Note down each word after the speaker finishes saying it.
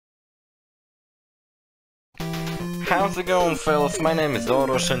How's it going, fellas? My name is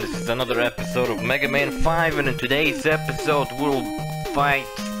OrosZ and this is another episode of Mega Man 5, and in today's episode we'll fight...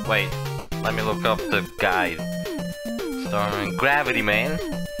 Wait, let me look up the guy. Starring Gravity Man.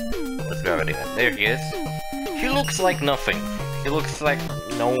 Where's Gravity Man? There he is. He looks like nothing. He looks like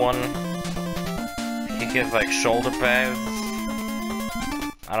no one. He has like shoulder pads.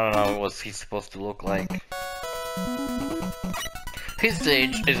 I don't know what he's supposed to look like. His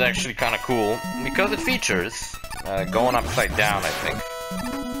stage is actually kind of cool because it features going upside down, I think.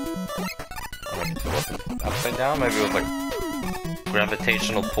 Maybe it wasn't upside down, maybe it was like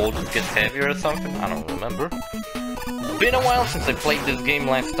gravitational pull just gets heavier or something. I don't remember. It's been a while since I played this game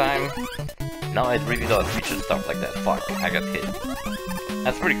last time. No, it really does feature stuff like that. Fuck, I got hit.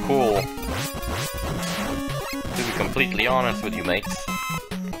 That's pretty cool. To be completely honest with you, mates.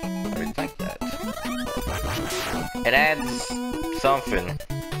 I really like that. It adds something.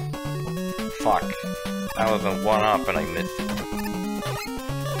 Fuck. I was on 1-up and I missed it.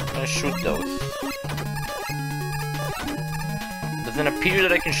 I'm gonna shoot those. Doesn't appear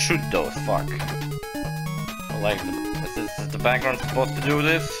that I can shoot those. Fuck. I like this. Is the background supposed to do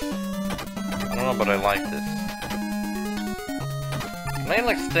this? I don't know, but I like this. Can I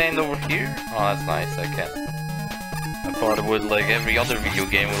like stand over here? Oh, that's nice. I can. I thought it would, like every other video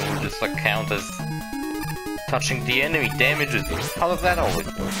game, it would just like count as touching the enemy damages you. How does that always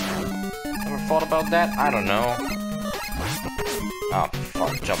work? Ever thought about that? I don't know. Oh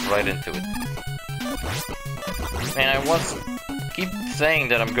fuck, jump right into it. Man, I keep saying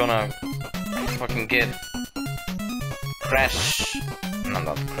that I'm gonna fucking get Crash. No,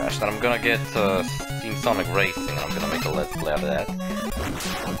 not Crash, that I'm gonna get Team Sonic Racing, and I'm gonna make a Let's Play out of that.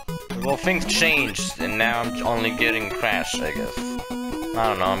 Well, things changed, and now I'm only getting Crash, I guess. I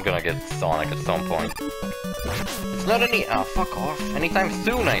don't know, I'm gonna get Sonic at some point. It's not any- oh, fuck off. Anytime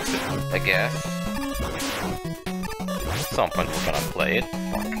soon, I guess. At some point we're gonna play it.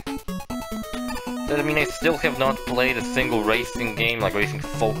 Fuck. I mean, I still have not played a single racing game, like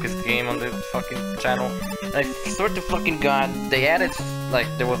racing-focused game on this fucking channel. And I sort of fucking got- they added, like,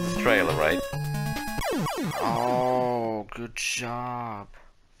 there was this trailer, right? Oh, good job.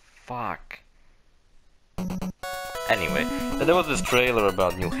 Fuck. Anyway, there was this trailer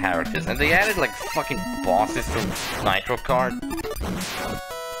about new characters, and they added like fucking bosses from Nitro Kart.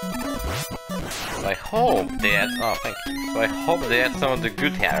 So I hope they add- oh, thank you. So I hope they add some of the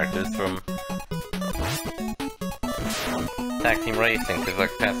good characters from Tag Team Racing, because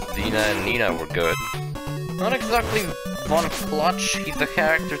like Pasadena and Nina were good. Not exactly Von Clutch, he's a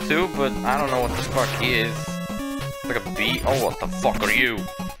character too, but I don't know what the fuck he is. It's like a bee. Oh, what the fuck are you?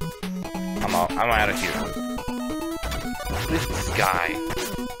 I'm out of here. What is this guy?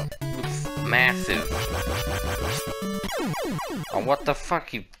 He looks massive. Oh, what the fuck?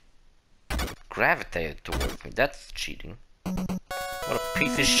 He gravitated towards me. That's cheating. What a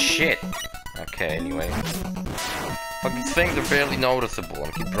piece of shit. Okay, anyway. Fuck, these things are barely noticeable.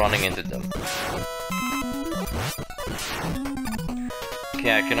 I keep running into them.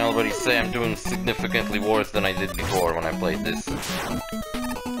 Okay, I can already say I'm doing significantly worse than I did before when I played this.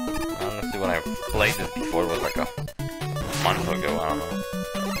 Honestly, when I played this before, it was like a month ago, I don't know.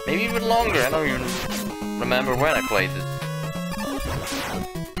 Maybe even longer, I don't even remember when I played it.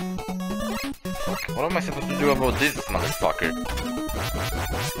 Fuck, what am I supposed to do about this motherfucker?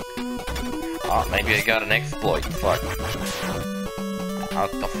 Oh, maybe I got an exploit, fuck.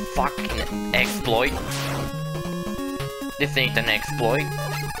 What the fucking exploit? This ain't an exploit.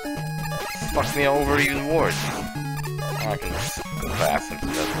 This fucks me over even worse. I can just go past him, so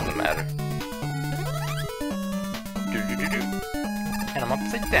it doesn't matter. And I'm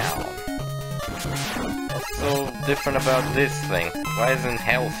upside down. What's so different about this thing? Why isn't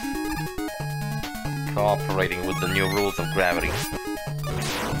health cooperating with the new rules of gravity?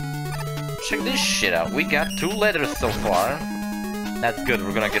 Check this shit out. We got 2 letters so far. That's good,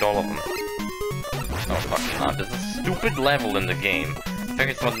 we're gonna get all of them. No, fucking not. There's a stupid level in the game. I think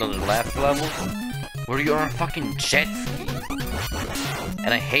it's one of the last levels where you're on a fucking jet ski.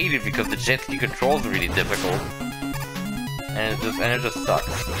 And I hate it because the jet ski controls are really difficult. And it just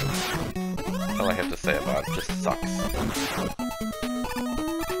sucks. That's all I have to say about it. It just sucks.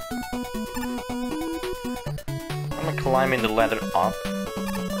 I'm gonna climbing the ladder up.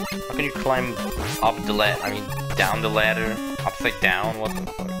 How can you climb up the ladder? I mean, down the ladder? Upside down? What the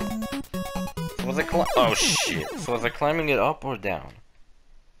fuck? So was I oh shit. So was I climbing it up or down?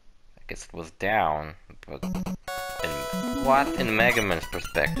 I guess it was down, but... what? In Mega Man's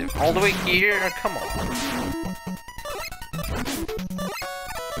perspective? All the way here? Come on.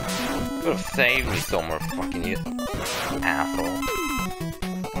 Could have saved me somewhere, fucking you asshole.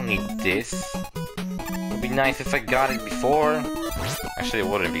 I don't need this. It'll be nice if I got it before. Actually, it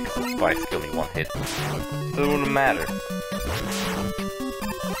wouldn't be because Spice killed me one hit. So it wouldn't matter.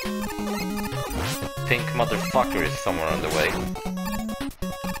 Pink motherfucker is somewhere on the way.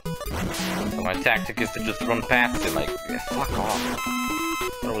 So my tactic is to just run past him, like, yeah, fuck off.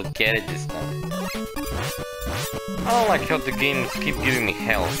 I will get it this time. I don't like how the games keep giving me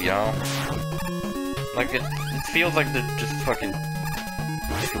health, you know? Like, it feels like they're just fucking...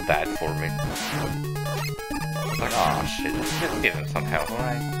 They feel bad for me. It's like, oh shit, let's just give him some health,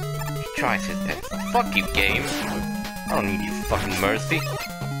 alright? He tries his best. Fuck you, game! I don't need your fucking mercy.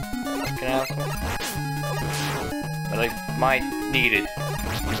 Fucking asshole. But I might need it.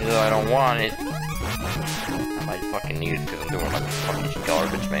 Even though I don't want it. I might fucking need it because I'm doing like fucking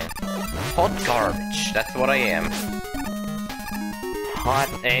garbage, man. Hot garbage, that's what I am. Hot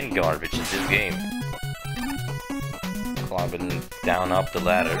and garbage in this game. Climbing down up the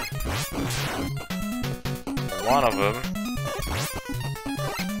ladder. One of them.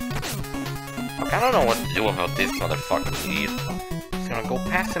 Fuck, I don't know what to do about this motherfucker. He's just gonna go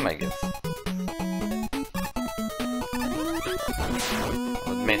past him, I guess.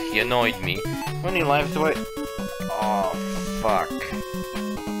 I'll admit, he annoyed me. How many lives do I... Oh, fuck.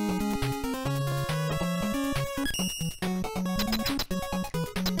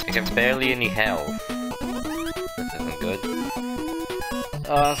 I have barely any health. This isn't good.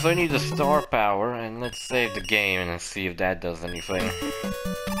 So I need the star power, and let's save the game and see if that does anything.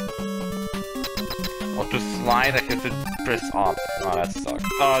 Oh, to slide I have to press up. Oh, that sucks.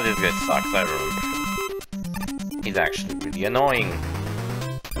 Oh, this guy sucks, I remember. He's actually really annoying.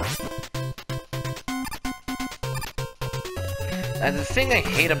 And the thing I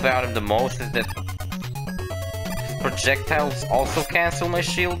hate about him the most is that projectiles also cancel my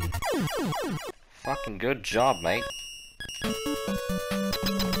shield. Fucking good job, mate.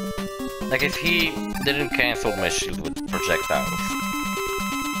 Like, if he didn't cancel my shield with projectiles,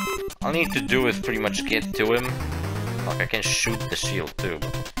 all I need to do is pretty much get to him. Like, I can shoot the shield too,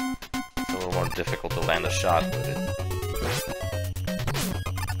 but it's a little more difficult to land a shot with it.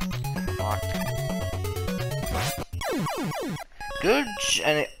 Fuck. Good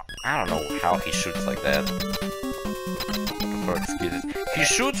and I don't know how he shoots like that. For excuses. He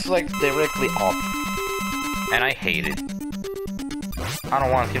shoots like directly up. And I hate it. I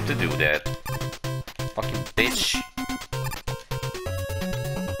don't want him to do that. Fucking bitch.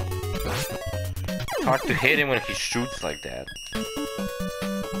 It's hard to hit him when he shoots like that.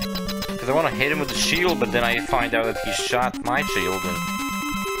 Because I want to hit him with the shield, but then I find out that he shot my shield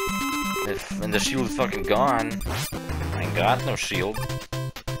and the shield is fucking gone. I ain't got no shield.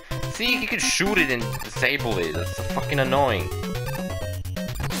 See, he can shoot it and disable it. That's so fucking annoying.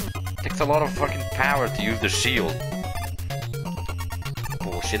 Takes a lot of fucking power to use the shield.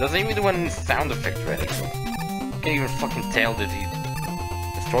 Bullshit. Doesn't even do any sound effect or anything. Can't even fucking tell that he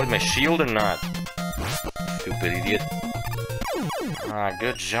destroyed my shield or not. Stupid idiot. Ah,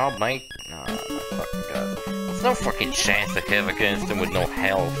 good job, mate. Ah, my fucking god. There's no fucking chance I have against him with no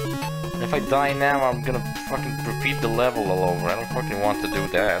health. And if I die now, I'm gonna fucking repeat the level all over. I don't fucking want to do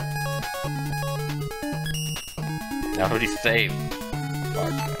that. I already saved.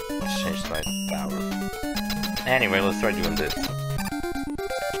 Fuck. Changed my power. Anyway, let's try doing this.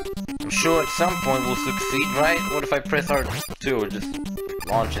 I'm sure at some point we'll succeed, right? What if I press R2? It just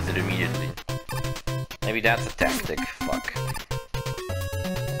launches it immediately. Maybe that's a tactic. Fuck.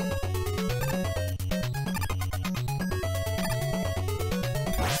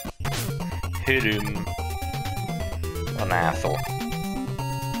 Hit him. What an asshole.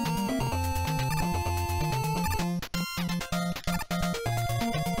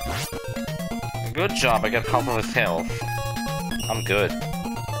 Good job, I got half of his health. I'm good.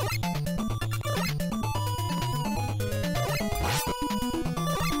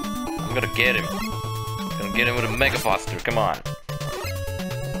 I'm gonna get him. I'm gonna get him with a Mega Buster, come on.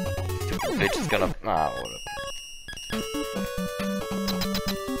 Stupid bitch is gonna... Ah, whatever.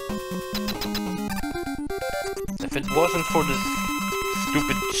 If it wasn't for this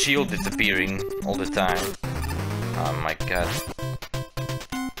stupid shield disappearing all the time... Oh my god.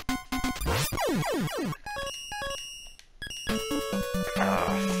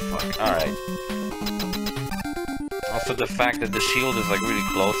 Oh, fuck. Alright. Also the fact that the shield is like really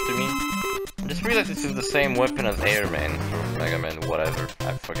close to me. I just realized this is the same weapon as Airman, or Mega Man, whatever.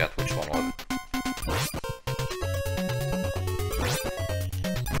 I forgot which one was it.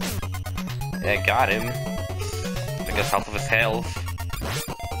 Yeah, I got him. I got half of his health.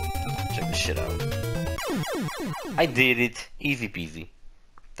 Check this shit out. I did it. Easy peasy.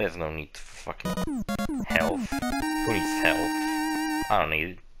 There's no need for fucking health. Who needs health? I don't need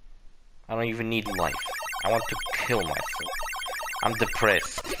it. I don't even need life. I want to kill myself. I'm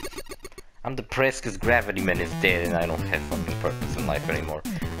depressed. I'm depressed because Gravity Man is dead and I don't have fucking purpose in life anymore.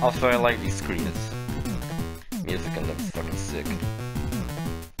 Also, I like these screens. Music and looks fucking sick.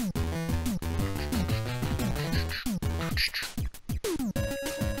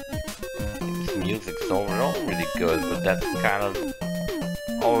 This music's overall really good, but that's kind of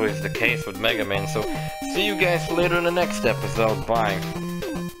always the case with Mega Man, so see you guys later in the next episode. Bye.